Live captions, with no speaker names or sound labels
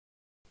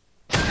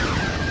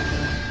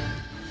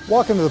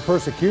Welcome to the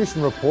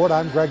Persecution Report.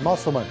 I'm Greg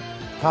Musselman.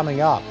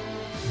 Coming up,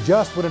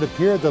 just when it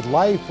appeared that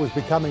life was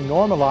becoming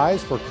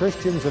normalized for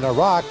Christians in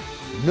Iraq,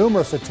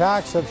 numerous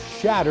attacks have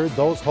shattered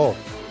those hopes.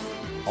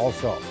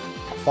 Also,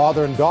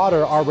 father and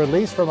daughter are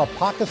released from a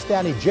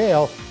Pakistani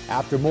jail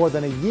after more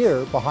than a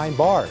year behind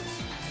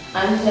bars.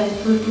 I'm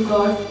thankful to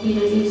God He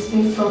released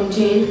me from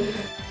jail.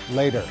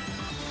 Later,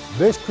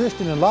 this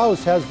Christian in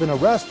Laos has been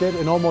arrested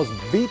and almost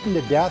beaten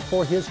to death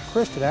for his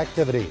Christian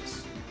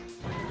activities.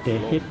 They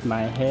hit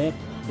my head,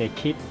 they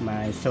kicked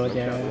my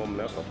shoulder,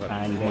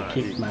 and they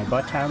kicked my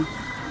bottom,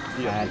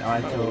 and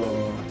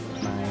also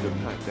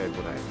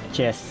my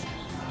chest.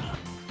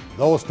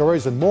 Those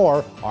stories and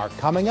more are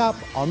coming up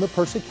on the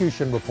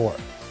Persecution Report.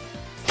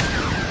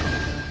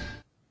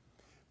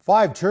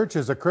 5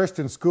 churches, a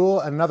Christian school,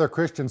 and another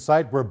Christian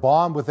site were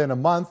bombed within a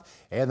month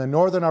in the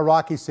northern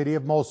Iraqi city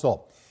of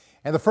Mosul.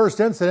 In the first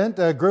incident,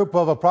 a group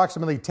of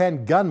approximately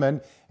 10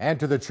 gunmen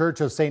entered the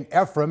church of St.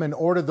 Ephraim and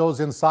ordered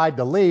those inside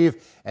to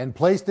leave and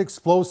placed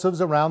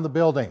explosives around the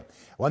building.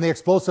 When the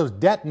explosives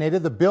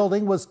detonated, the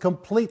building was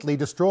completely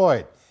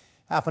destroyed.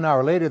 Half an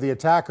hour later, the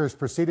attackers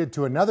proceeded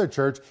to another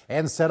church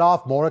and set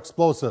off more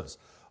explosives.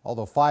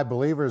 Although 5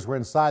 believers were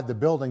inside the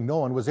building, no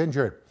one was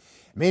injured.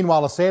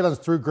 Meanwhile, assailants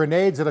threw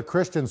grenades at a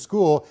Christian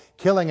school,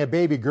 killing a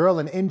baby girl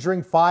and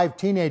injuring 5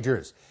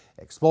 teenagers.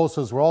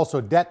 Explosives were also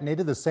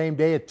detonated the same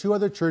day at 2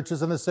 other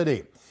churches in the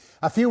city.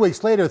 A few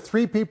weeks later,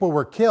 3 people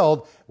were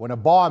killed when a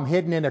bomb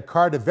hidden in a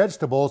cart of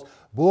vegetables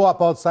blew up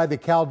outside the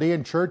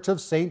Chaldean Church of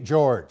St.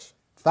 George.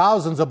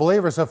 Thousands of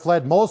believers have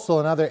fled Mosul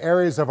and other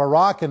areas of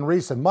Iraq in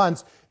recent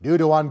months due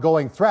to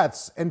ongoing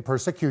threats and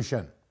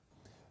persecution.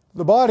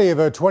 The body of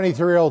a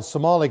 23-year-old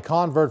Somali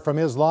convert from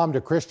Islam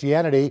to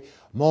Christianity,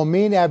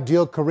 Momin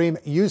Abdul Karim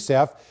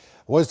Youssef,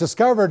 was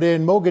discovered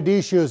in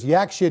Mogadishu's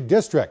Yakshid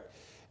district.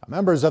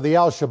 Members of the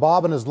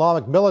Al-Shabaab, an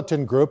Islamic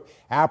militant group,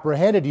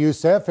 apprehended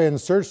Youssef and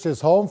searched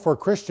his home for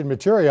Christian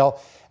material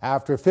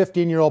after a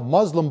 15-year-old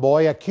Muslim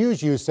boy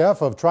accused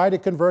Youssef of trying to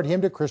convert him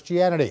to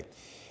Christianity.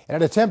 In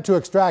an attempt to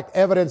extract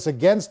evidence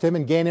against him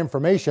and gain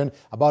information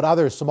about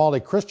other Somali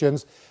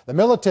Christians, the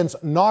militants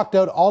knocked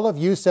out all of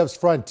Youssef's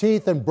front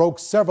teeth and broke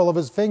several of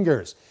his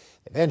fingers.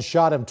 They then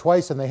shot him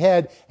twice in the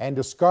head and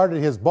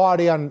discarded his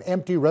body on an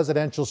empty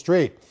residential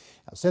street.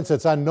 Now, since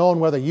it's unknown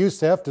whether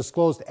Youssef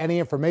disclosed any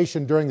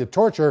information during the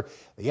torture,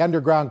 the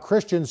underground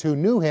Christians who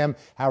knew him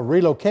have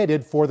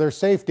relocated for their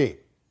safety.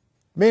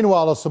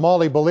 Meanwhile, a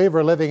Somali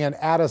believer living in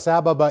Addis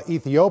Ababa,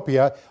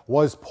 Ethiopia,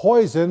 was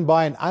poisoned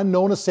by an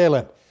unknown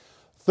assailant.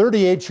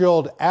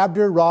 38-year-old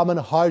Abdurrahman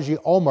Haji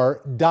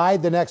Omar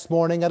died the next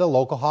morning at a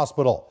local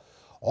hospital.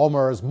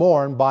 Omar is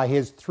mourned by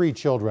his 3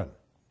 children.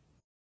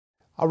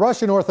 A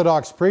Russian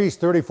Orthodox priest,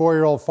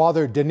 34-year-old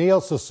Father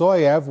Danil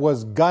Sosoyev,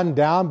 was gunned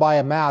down by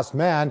a masked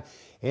man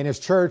in his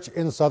church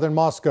in southern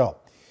Moscow.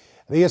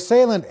 The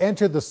assailant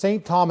entered the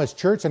St. Thomas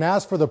Church and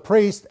asked for the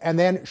priest and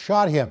then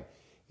shot him.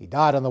 He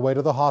died on the way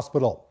to the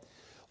hospital.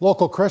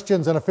 Local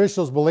Christians and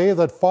officials believe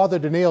that Father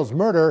Danil's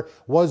murder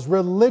was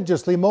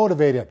religiously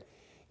motivated.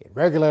 He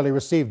regularly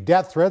received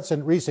death threats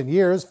in recent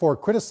years for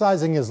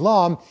criticizing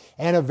Islam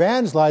and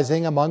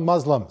evangelizing among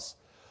Muslims.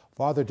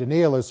 Father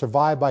Danil is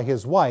survived by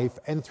his wife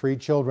and 3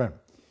 children.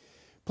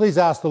 Please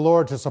ask the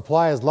Lord to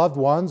supply his loved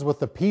ones with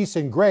the peace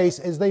and grace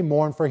as they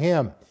mourn for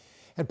him.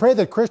 And pray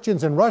that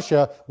Christians in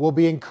Russia will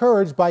be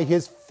encouraged by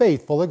his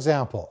faithful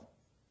example.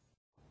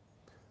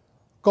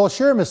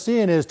 Gulshir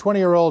Masih and his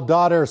 20-year-old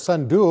daughter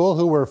Sandul,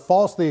 who were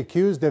falsely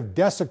accused of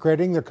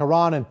desecrating the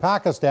Quran in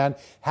Pakistan,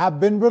 have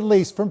been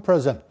released from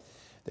prison.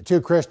 The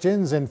 2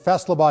 Christians in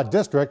Faisalabad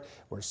district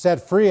were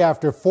set free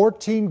after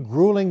 14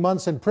 grueling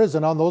months in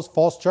prison on those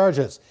false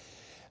charges.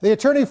 The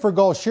attorney for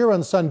Gulshir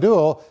and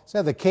Sandul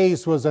said the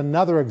case was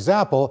another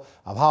example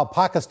of how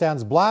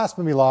Pakistan's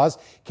blasphemy laws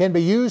can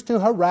be used to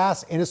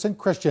harass innocent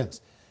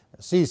Christians.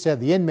 Masih said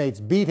the inmates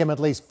beat him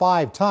at least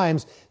 5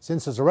 times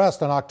since his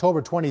arrest on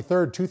October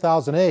 23,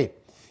 2008.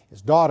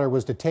 His daughter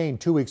was detained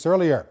 2 weeks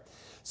earlier.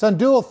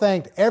 Sandul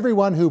thanked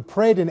everyone who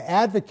prayed and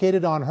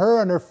advocated on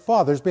her and her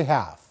father's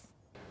behalf.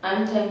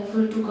 I'm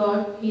thankful to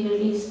God He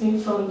released me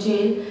from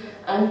jail.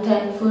 I'm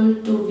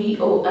thankful to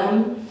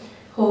VOM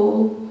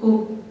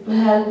who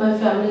helped my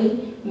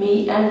family,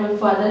 me and my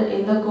father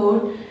in the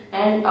court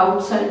and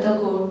outside the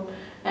court.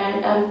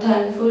 And I'm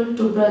thankful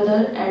to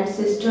brothers and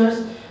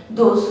sisters,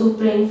 those who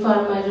prayed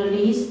for my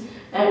release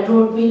and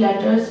wrote me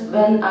letters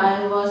when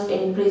I was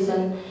in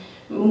prison.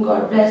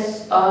 God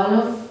bless all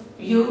of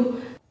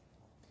you.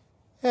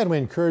 And we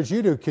encourage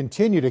you to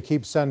continue to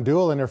keep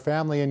Sandul and her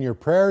family in your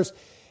prayers,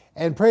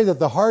 and pray that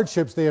the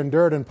hardships they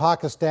endured in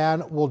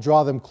Pakistan will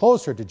draw them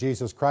closer to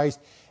Jesus Christ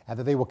and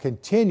that they will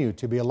continue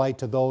to be a light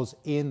to those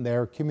in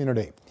their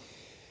community.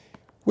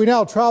 We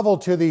now travel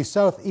to the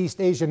Southeast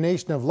Asian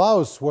nation of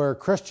Laos, where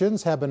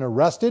Christians have been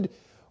arrested,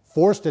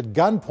 forced at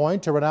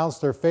gunpoint to renounce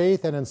their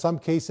faith, and in some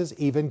cases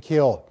even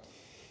killed.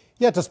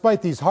 Yet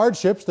despite these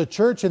hardships, the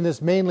church in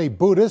this mainly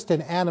Buddhist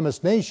and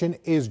animist nation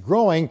is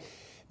growing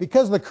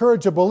because of the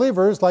courage of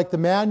believers like the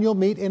man you'll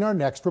meet in our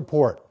next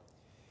report.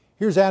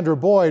 Here's Andrew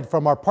Boyd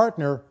from our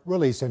partner,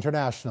 Release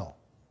International.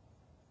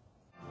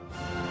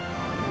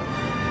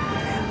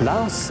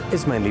 Laos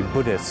is mainly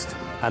Buddhist,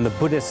 and the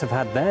Buddhists have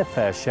had their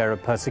fair share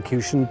of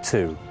persecution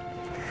too.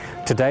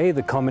 Today,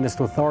 the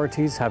communist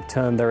authorities have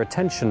turned their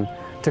attention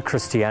to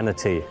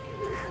Christianity.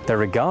 They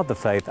regard the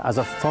faith as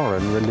a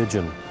foreign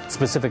religion,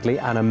 specifically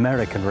an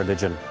American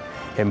religion,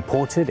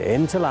 imported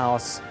into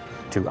Laos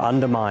to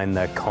undermine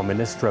their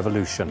communist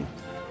revolution.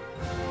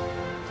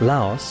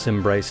 Laos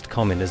embraced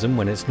communism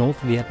when its North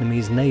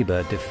Vietnamese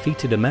neighbor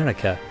defeated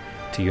America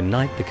to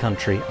unite the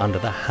country under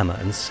the hammer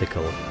and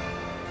sickle.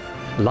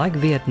 Like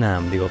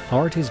Vietnam, the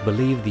authorities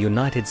believe the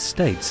United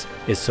States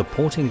is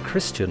supporting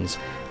Christians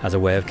as a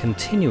way of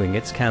continuing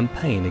its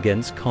campaign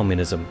against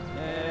communism.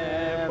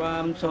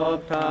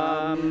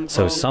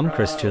 So some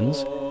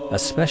Christians,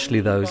 especially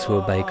those who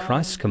obey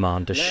Christ's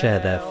command to share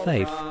their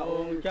faith,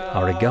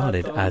 are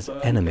regarded as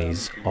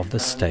enemies of the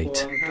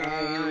state.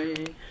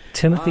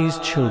 Timothy's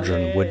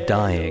children were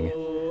dying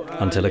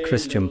until a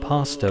Christian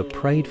pastor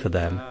prayed for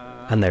them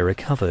and they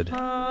recovered.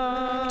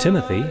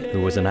 Timothy,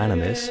 who was an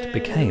animist,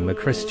 became a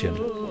Christian,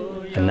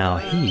 and now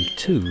he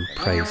too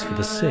prays for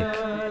the sick.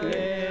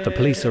 The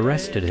police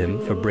arrested him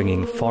for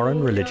bringing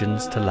foreign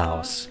religions to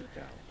Laos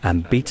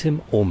and beat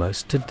him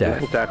almost to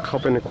death.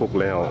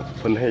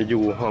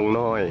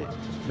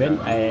 When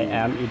I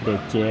am in the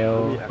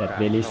jail, that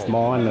very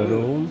small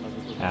room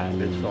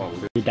and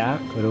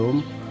dark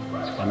room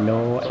and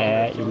no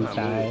air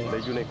inside,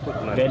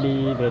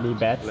 very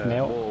bad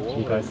smell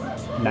because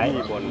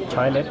night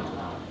toilet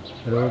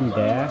room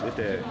there.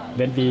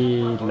 When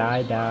we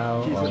lie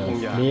down or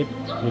sleep,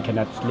 we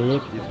cannot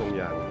sleep.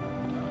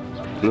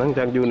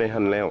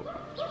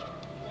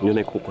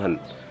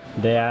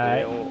 There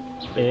are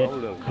 8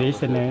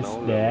 prisoners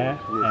there,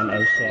 and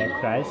I share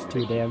Christ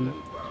to them.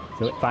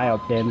 So 5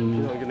 of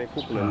them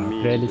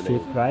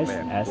receive Christ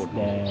as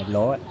their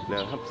Lord.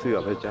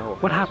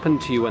 What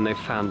happened to you when they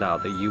found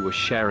out that you were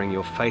sharing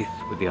your faith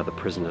with the other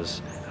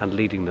prisoners and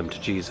leading them to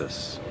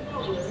Jesus?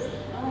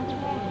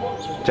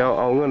 After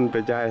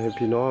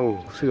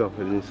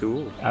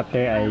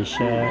I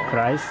share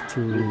Christ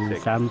to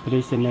some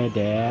prisoner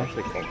there,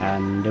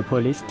 and the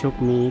police took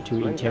me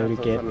to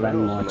interrogate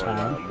one more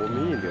time.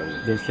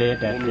 They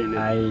said that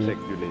I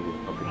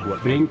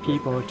bring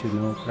people to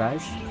know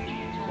Christ.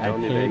 I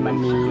pay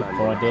money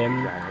for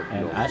them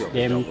and ask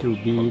them to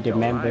be the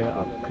member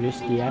of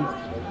Christian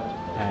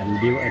and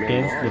deal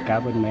against the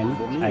government.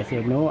 I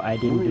said no, I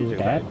didn't do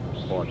that.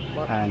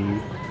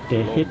 And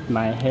they hit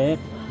my head,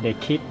 they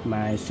kicked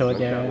my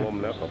shoulder,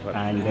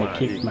 and they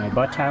kicked my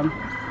bottom,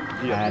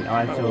 and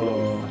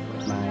also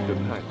my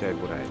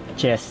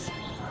chest.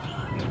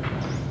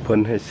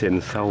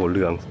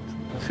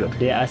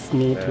 They asked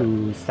me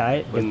to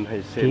sign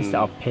a piece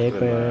of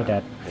paper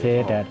that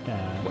said that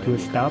to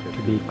stop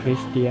to be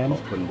Christian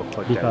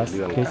because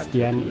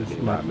Christian is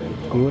not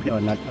good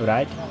or not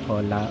right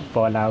for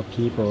Lao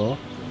people.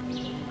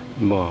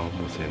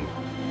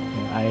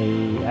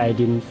 I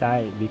didn't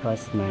sign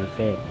because my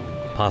faith.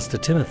 Pastor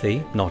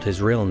Timothy, not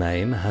his real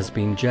name, has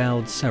been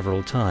jailed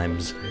several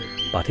times,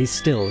 but he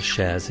still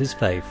shares his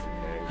faith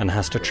and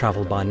has to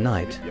travel by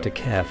night to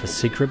care for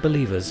secret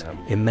believers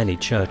in many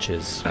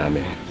churches.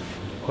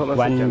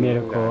 One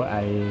miracle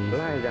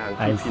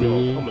I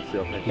see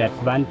that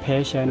one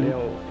patient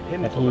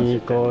that he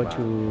go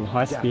to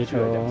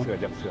hospital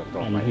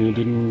and he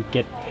didn't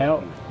get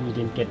help, he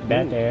didn't get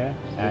better,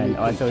 and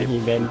also he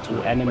went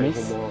to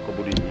enemies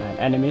and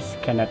enemies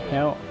cannot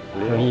help.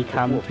 So he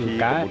come to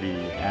God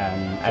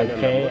and I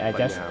pray, I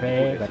just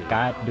pray, but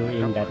God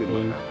doing that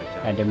thing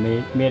and the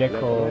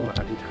miracle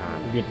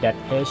with that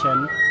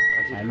patient,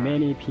 and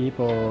many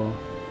people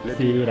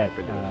see that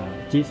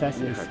Jesus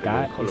is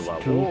God, is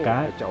true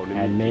God,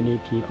 and many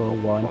people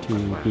want to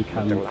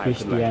become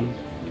Christian,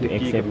 to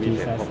accept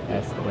Jesus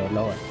as their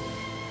Lord.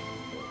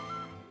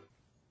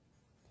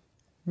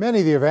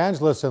 Many of the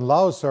evangelists in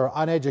Laos are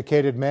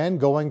uneducated men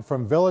going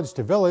from village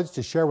to village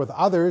to share with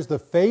others the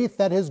faith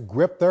that has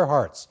gripped their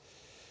hearts.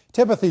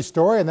 Timothy's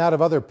story and that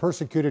of other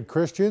persecuted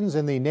Christians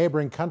in the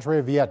neighboring country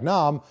of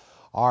Vietnam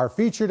are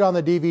featured on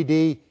the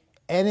DVD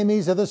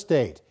Enemies of the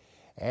State.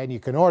 And you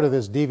can order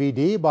this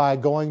DVD by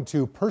going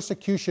to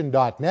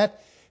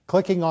persecution.net,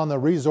 clicking on the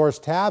resource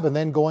tab, and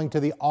then going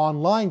to the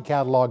online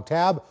catalog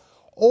tab,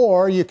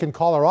 or you can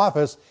call our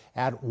office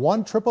at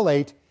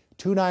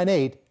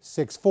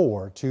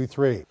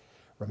 1-888-298-6423.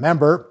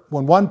 Remember,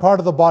 when one part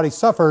of the body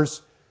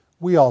suffers,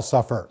 we all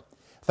suffer.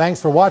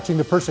 Thanks for watching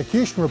the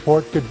Persecution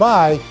Report.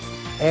 Goodbye,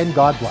 and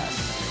God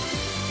bless.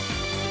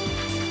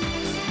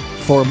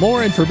 For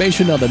more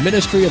information on the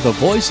ministry of the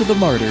Voice of the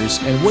Martyrs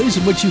and ways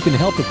in which you can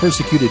help the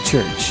persecuted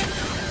church,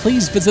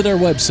 please visit our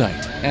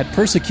website at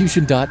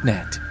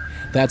persecution.net.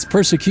 That's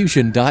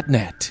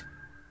persecution.net.